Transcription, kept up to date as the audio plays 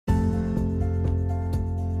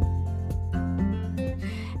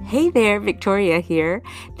Hey there, Victoria here.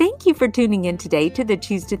 Thank you for tuning in today to the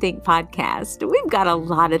Choose to Think podcast. We've got a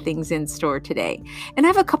lot of things in store today, and I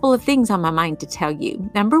have a couple of things on my mind to tell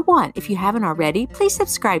you. Number one, if you haven't already, please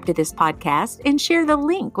subscribe to this podcast and share the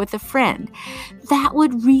link with a friend. That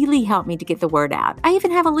would really help me to get the word out. I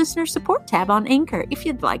even have a listener support tab on Anchor if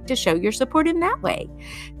you'd like to show your support in that way.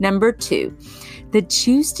 Number two, the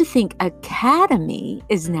Choose to Think Academy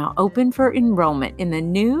is now open for enrollment in the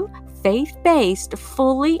new faith-based,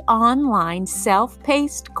 fully online,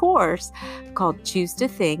 self-paced course called Choose to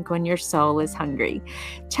Think When Your Soul is Hungry.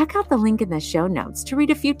 Check out the link in the show notes to read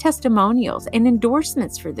a few testimonials and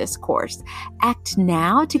endorsements for this course. Act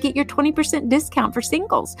now to get your 20% discount for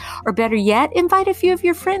singles, or better yet, invite a few of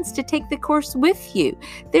your friends to take the course with you.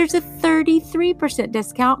 There's a 33%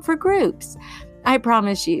 discount for groups. I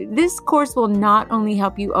promise you, this course will not only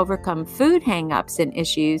help you overcome food hang-ups and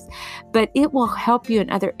issues, but it will help you in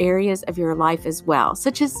other areas of your life as well,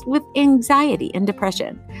 such as with anxiety and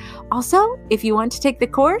depression. Also, if you want to take the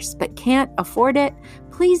course but can't afford it,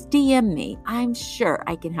 please DM me. I'm sure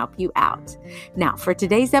I can help you out. Now, for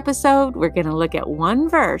today's episode, we're going to look at one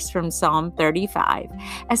verse from Psalm 35.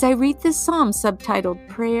 As I read this psalm subtitled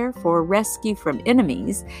Prayer for Rescue from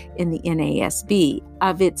Enemies in the NASB,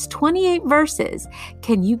 of its 28 verses,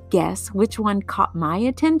 can you guess which one caught my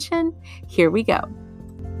attention? Here we go.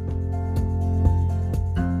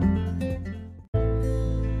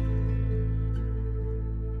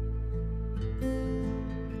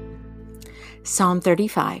 Psalm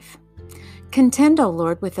 35. Contend, O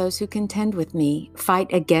Lord, with those who contend with me.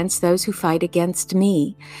 Fight against those who fight against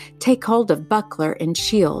me. Take hold of buckler and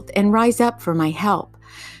shield, and rise up for my help.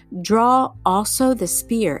 Draw also the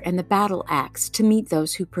spear and the battle axe to meet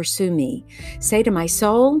those who pursue me. Say to my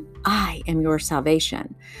soul, I am your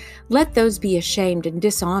salvation. Let those be ashamed and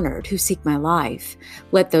dishonored who seek my life.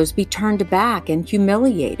 Let those be turned back and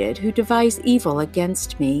humiliated who devise evil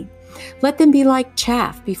against me. Let them be like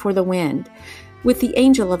chaff before the wind, with the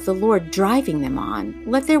angel of the Lord driving them on.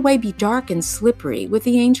 Let their way be dark and slippery, with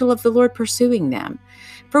the angel of the Lord pursuing them.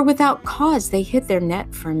 For without cause they hid their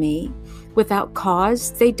net for me. Without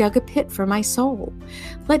cause they dug a pit for my soul.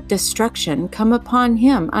 Let destruction come upon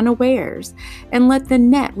him unawares, and let the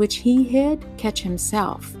net which he hid catch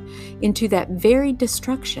himself. Into that very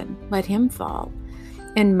destruction let him fall.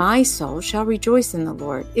 And my soul shall rejoice in the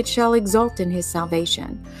Lord. It shall exult in his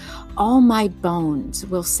salvation. All my bones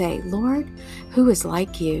will say, Lord, who is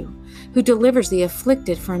like you, who delivers the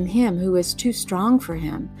afflicted from him who is too strong for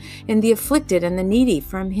him, and the afflicted and the needy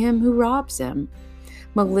from him who robs them?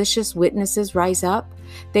 Malicious witnesses rise up.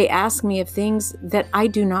 They ask me of things that I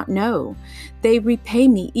do not know. They repay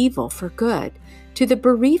me evil for good, to the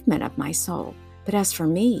bereavement of my soul. But as for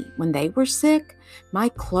me, when they were sick, my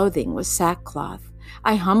clothing was sackcloth.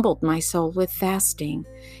 I humbled my soul with fasting,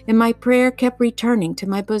 and my prayer kept returning to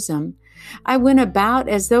my bosom. I went about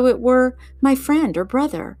as though it were my friend or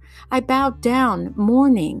brother. I bowed down,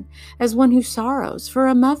 mourning, as one who sorrows for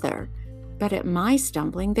a mother. But at my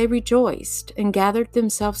stumbling they rejoiced and gathered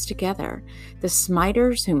themselves together. The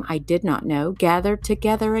smiters whom I did not know gathered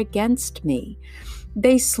together against me.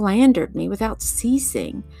 They slandered me without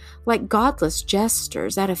ceasing. Like godless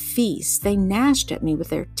jesters at a feast, they gnashed at me with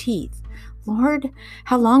their teeth. Lord,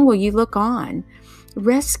 how long will you look on?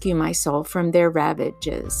 Rescue my soul from their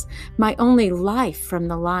ravages, my only life from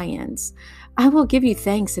the lions. I will give you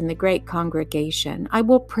thanks in the great congregation. I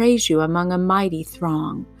will praise you among a mighty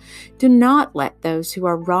throng. Do not let those who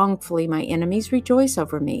are wrongfully my enemies rejoice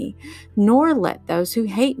over me, nor let those who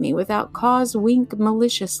hate me without cause wink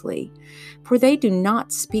maliciously. For they do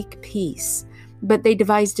not speak peace, but they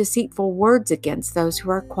devise deceitful words against those who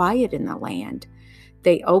are quiet in the land.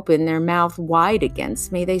 They opened their mouth wide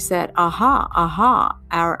against me. They said, Aha, aha,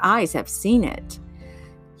 our eyes have seen it.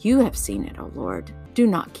 You have seen it, O Lord. Do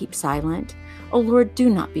not keep silent. O Lord, do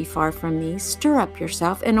not be far from me. Stir up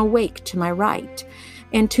yourself and awake to my right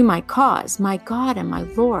and to my cause, my God and my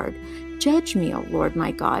Lord. Judge me, O Lord,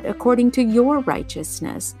 my God, according to your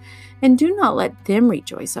righteousness. And do not let them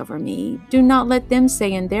rejoice over me. Do not let them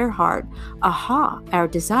say in their heart, Aha, our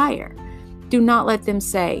desire. Do not let them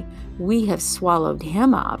say, We have swallowed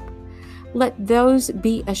him up. Let those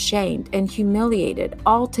be ashamed and humiliated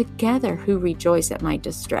altogether who rejoice at my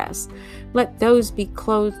distress. Let those be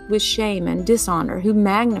clothed with shame and dishonor who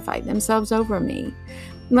magnify themselves over me.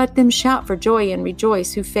 Let them shout for joy and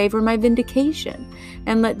rejoice who favor my vindication.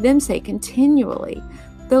 And let them say continually,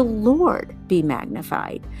 The Lord be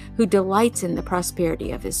magnified, who delights in the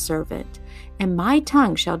prosperity of his servant. And my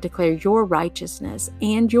tongue shall declare your righteousness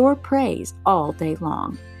and your praise all day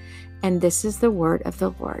long. And this is the word of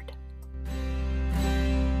the Lord.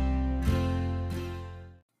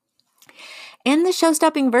 And the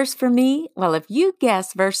show-stopping verse for me, well, if you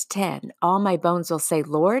guess verse 10, all my bones will say,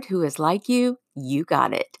 Lord, who is like you? You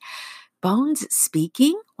got it. Bones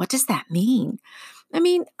speaking? What does that mean?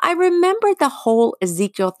 I remember the whole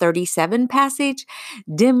Ezekiel 37 passage,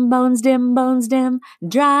 dim,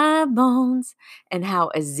 dry bones, and how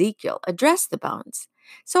Ezekiel addressed the bones.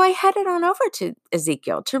 So I headed on over to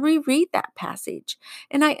Ezekiel to reread that passage,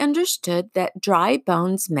 and I understood that dry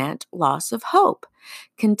bones meant loss of hope,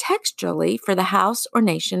 contextually for the house or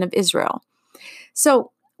nation of Israel.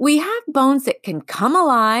 So we have bones that can come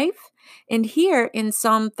alive, and here in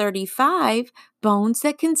Psalm 35, bones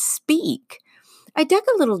that can speak. I dug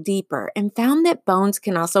a little deeper and found that bones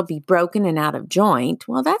can also be broken and out of joint.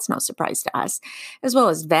 Well, that's no surprise to us, as well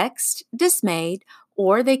as vexed, dismayed,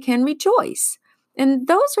 or they can rejoice. And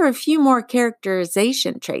those are a few more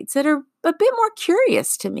characterization traits that are a bit more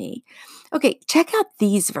curious to me. Okay, check out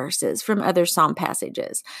these verses from other Psalm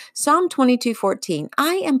passages. Psalm 22:14,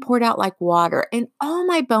 I am poured out like water, and all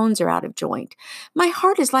my bones are out of joint. My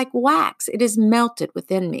heart is like wax, it is melted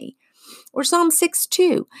within me. Or Psalm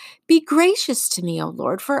 6:2, be gracious to me, O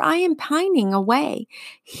Lord, for I am pining away.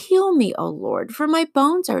 Heal me, O Lord, for my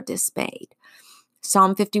bones are dismayed.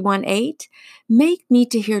 Psalm 51:8, make me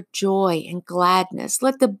to hear joy and gladness.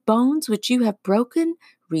 Let the bones which you have broken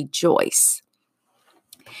rejoice.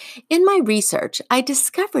 In my research, I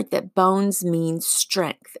discovered that bones mean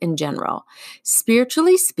strength in general.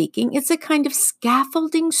 Spiritually speaking, it's a kind of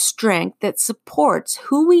scaffolding strength that supports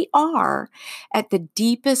who we are at the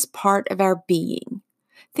deepest part of our being.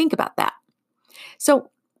 Think about that.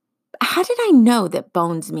 So, how did I know that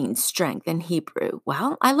bones mean strength in Hebrew?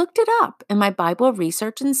 Well, I looked it up in my Bible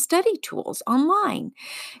research and study tools online.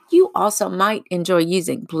 You also might enjoy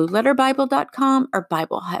using blueletterbible.com or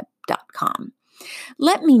biblehub.com.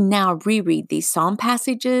 Let me now reread these psalm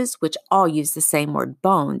passages, which all use the same word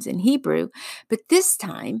bones in Hebrew, but this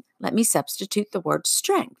time let me substitute the word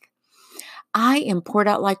strength. I am poured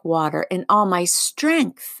out like water, and all my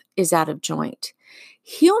strength is out of joint.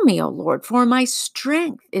 Heal me, O Lord, for my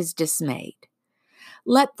strength is dismayed.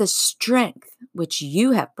 Let the strength which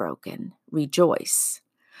you have broken rejoice.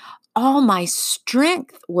 All my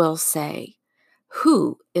strength will say,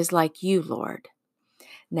 who is like you, Lord?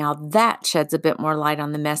 Now that sheds a bit more light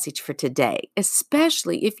on the message for today,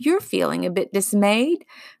 especially if you're feeling a bit dismayed,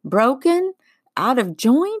 broken, out of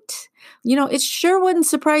joint. It sure wouldn't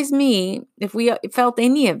surprise me if we felt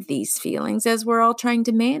any of these feelings as we're all trying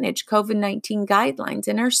to manage COVID-19 guidelines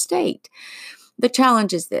in our state. The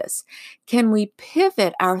challenge is this: can we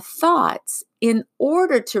pivot our thoughts in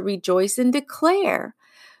order to rejoice and declare,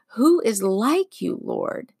 who is like you,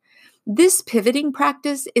 Lord? This pivoting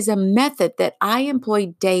practice is a method that I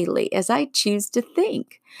employ daily as I choose to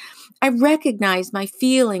think. I recognize my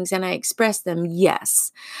feelings and I express them,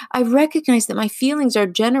 yes. I recognize that my feelings are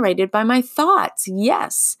generated by my thoughts,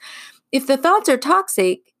 yes. If the thoughts are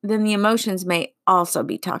toxic, then the emotions may also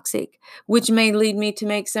be toxic, which may lead me to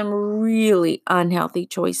make some really unhealthy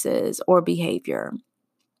choices or behavior.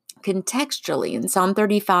 Contextually, in Psalm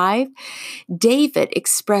 35, David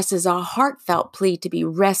expresses a heartfelt plea to be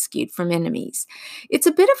rescued from enemies. It's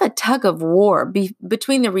a bit of a tug of war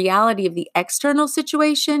between the reality of the external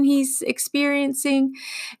situation he's experiencing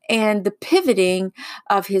and the pivoting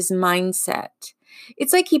of his mindset.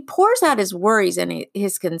 It's like he pours out his worries and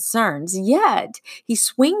his concerns, yet he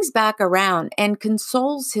swings back around and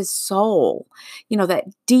consoles his soul, that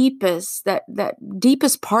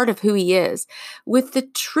deepest part of who he is, with the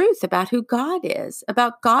truth about who God is,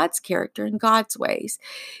 about God's character and God's ways.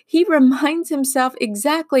 He reminds himself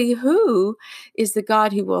exactly who is the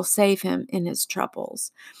God who will save him in his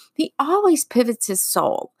troubles. He always pivots his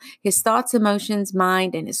soul, his thoughts, emotions,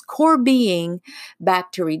 mind, and his core being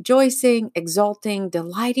back to rejoicing, exulting,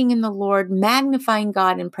 delighting in the Lord, magnifying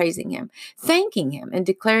God and praising him, thanking him and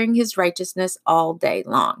declaring his righteousness all day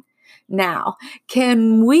long. Now,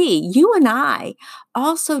 can we, you and I,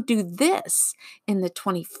 also do this in the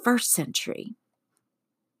 21st century?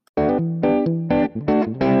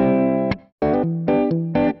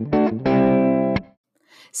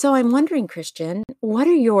 So I'm wondering, Christian, what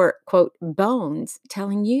are your, quote, bones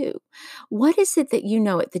telling you? What is it that you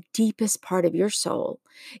know at the deepest part of your soul?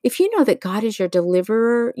 If you know that God is your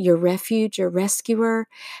deliverer, your refuge, your rescuer,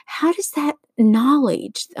 how does that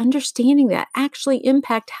knowledge, understanding that, actually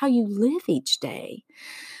impact how you live each day?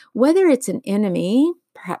 Whether it's an enemy,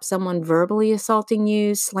 perhaps someone verbally assaulting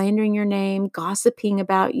you, slandering your name, gossiping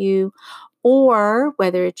about you, or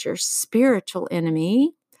whether it's your spiritual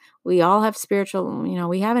enemy. We all have spiritual,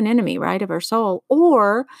 we have an enemy, right, of our soul.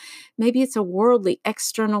 Or maybe it's a worldly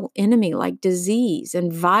external enemy like disease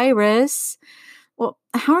and virus, Well,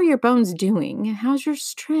 how are your bones doing? How's your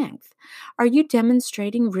strength? Are you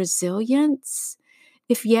demonstrating resilience?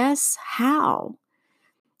 If yes, how?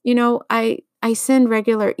 I send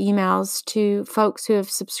regular emails to folks who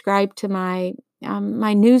have subscribed to my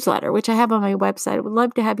newsletter, which I have on my website. I would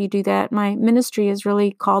love to have you do that. My ministry is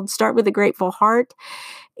really called Start with a Grateful Heart,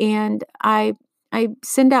 and I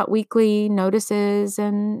send out weekly notices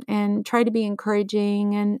and try to be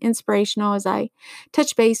encouraging and inspirational as I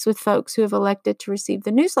touch base with folks who have elected to receive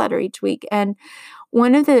the newsletter each week. And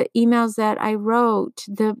one of the emails that I wrote,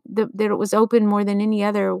 that it was open more than any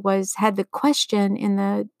other, had the question in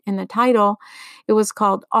the title. It was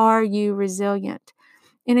called, "Are you resilient?"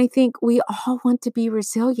 And I think we all want to be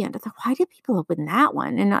resilient. I thought, why do people open that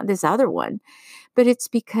one and not this other one? But it's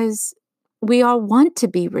because we all want to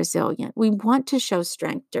be resilient. We want to show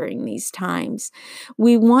strength during these times.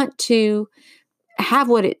 We want to have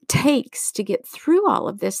what it takes to get through all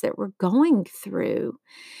of this that we're going through.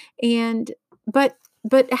 And but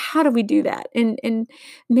how do we do that? And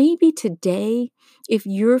maybe today, if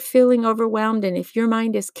you're feeling overwhelmed and if your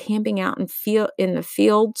mind is camping out and feel in the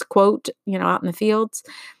fields, quote, out in the fields,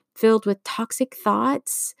 filled with toxic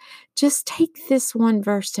thoughts, just take this one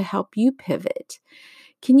verse to help you pivot.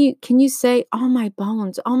 Can you say, all my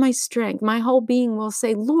bones, all my strength, my whole being will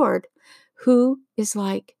say, Lord, who is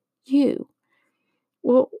like you?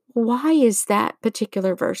 Well, why is that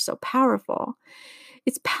particular verse so powerful?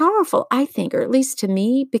 It's powerful, I think, or at least to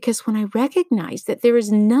me, because when I recognize that there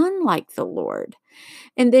is none like the Lord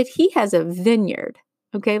and that He has a vineyard,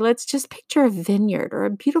 okay, let's just picture a vineyard or a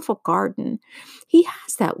beautiful garden. He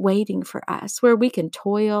has that waiting for us where we can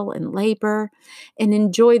toil and labor and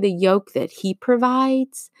enjoy the yoke that He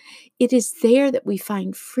provides. It is there that we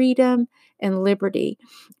find freedom and liberty.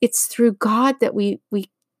 It's through God that we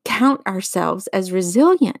count ourselves as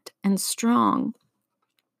resilient and strong.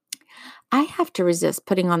 I have to resist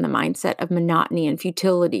putting on the mindset of monotony and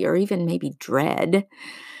futility or even maybe dread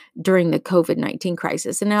during the COVID-19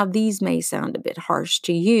 crisis. And now these may sound a bit harsh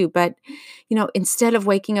to you, but instead of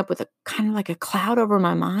waking up with a kind of like a cloud over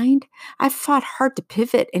my mind, I've fought hard to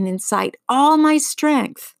pivot and incite all my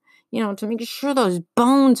strength, to make sure those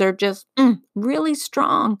bones are just really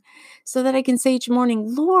strong so that I can say each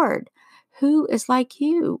morning, Lord, who is like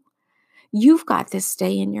you? You've got this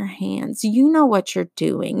day in your hands. You know what you're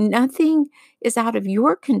doing. Nothing is out of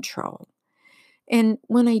your control. And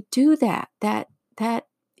when I do that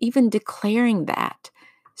even declaring that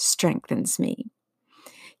strengthens me.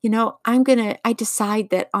 I decide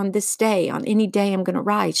that on this day, on any day, I'm going to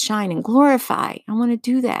rise, shine, and glorify. I want to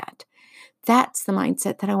do that. That's the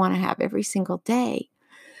mindset that I want to have every single day.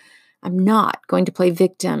 I'm not going to play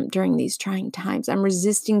victim during these trying times. I'm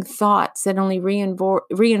resisting thoughts that only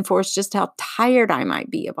reinforce just how tired I might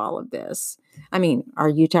be of all of this. I mean, are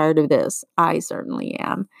you tired of this? I certainly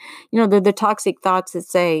am. They're the toxic thoughts that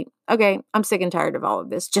say, okay, I'm sick and tired of all of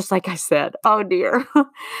this. Just like I said, oh dear.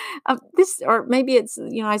 Or maybe it's,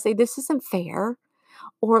 I say, this isn't fair.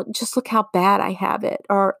 Or just look how bad I have it.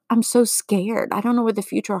 Or I'm so scared. I don't know what the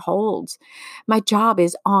future holds. My job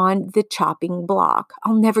is on the chopping block.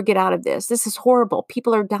 I'll never get out of this. This is horrible.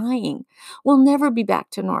 People are dying. We'll never be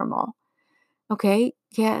back to normal. Okay.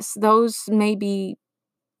 Yes, those may be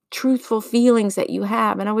truthful feelings that you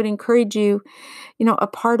have. And I would encourage you, a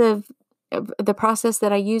part of the process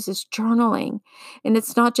that I use is journaling. And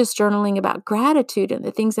it's not just journaling about gratitude and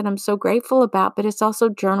the things that I'm so grateful about, but it's also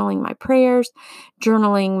journaling my prayers,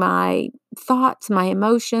 journaling my thoughts, my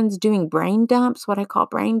emotions, doing brain dumps, what I call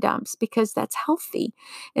brain dumps, because that's healthy.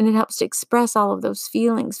 And it helps to express all of those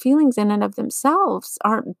feelings. Feelings in and of themselves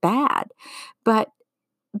aren't bad, but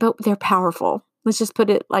they're powerful. Let's just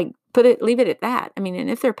leave it at that. I mean, and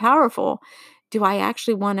if they're powerful, do I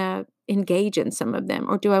actually want to engage in some of them,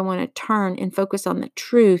 or do I want to turn and focus on the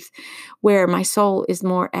truth where my soul is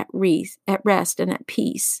more at rest and at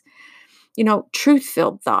peace?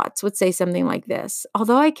 Truth-filled thoughts would say something like this: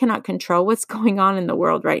 although I cannot control what's going on in the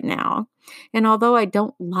world right now, and although I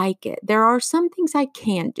don't like it, there are some things I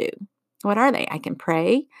can do. What are they? I can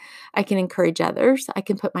pray. I can encourage others. I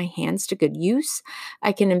can put my hands to good use.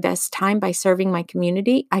 I can invest time by serving my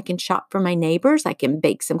community. I can shop for my neighbors. I can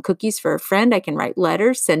bake some cookies for a friend. I can write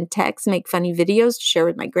letters, send texts, make funny videos to share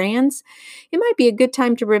with my grands. It might be a good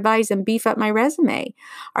time to revise and beef up my resume.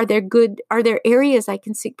 Are there areas I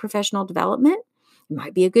can seek professional development? It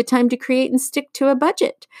might be a good time to create and stick to a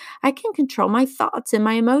budget. I can control my thoughts and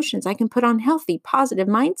my emotions. I can put on healthy, positive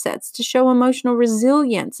mindsets to show emotional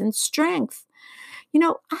resilience and strength.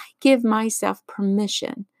 I give myself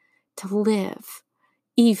permission to live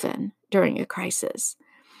even during a crisis.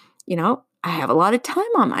 I have a lot of time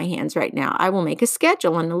on my hands right now. I will make a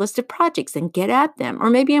schedule and a list of projects and get at them. Or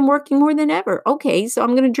maybe I'm working more than ever. Okay, so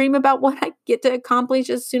I'm going to dream about what I get to accomplish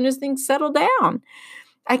as soon as things settle down.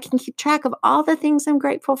 I can keep track of all the things I'm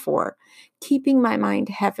grateful for, keeping my mind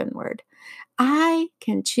heavenward. I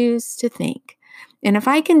can choose to think. And if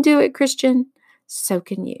I can do it, Christian, so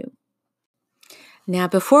can you. Now,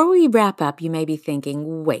 before we wrap up, you may be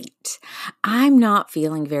thinking, wait, I'm not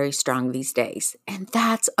feeling very strong these days, and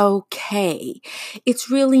that's okay. It's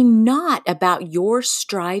really not about your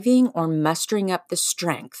striving or mustering up the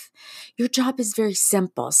strength. Your job is very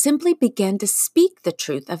simple. Simply begin to speak the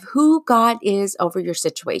truth of who God is over your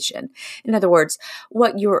situation. In other words,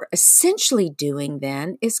 what you're essentially doing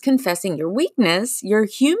then is confessing your weakness, your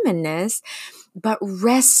humanness, but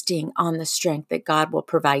resting on the strength that God will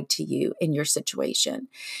provide to you in your situation.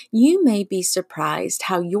 You may be surprised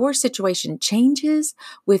how your situation changes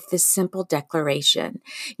with this simple declaration.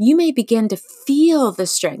 You may begin to feel the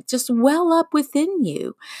strength just well up within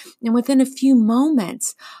you. And within a few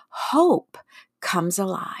moments, hope comes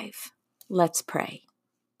alive. Let's pray.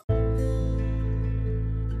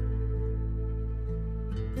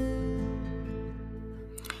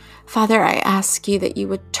 Father, I ask you that you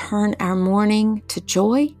would turn our mourning to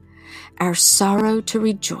joy, our sorrow to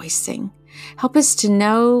rejoicing. Help us to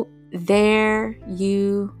know there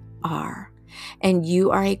you are, and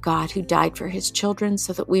you are a God who died for his children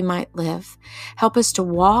so that we might live. Help us to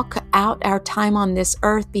walk out our time on this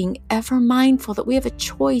earth being ever mindful that we have a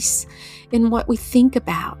choice in what we think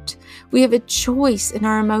about. We have a choice in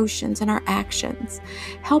our emotions and our actions.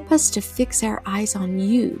 Help us to fix our eyes on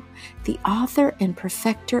you, the author and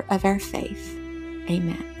perfecter of our faith.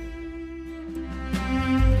 Amen.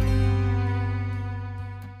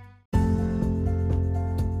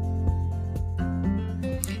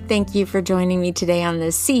 Thank you for joining me today on the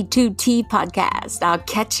C2T podcast. I'll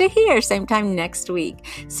catch you here same time next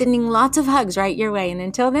week. Sending lots of hugs right your way. And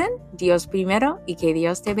until then, Dios primero y que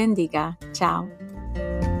Dios te bendiga. Ciao.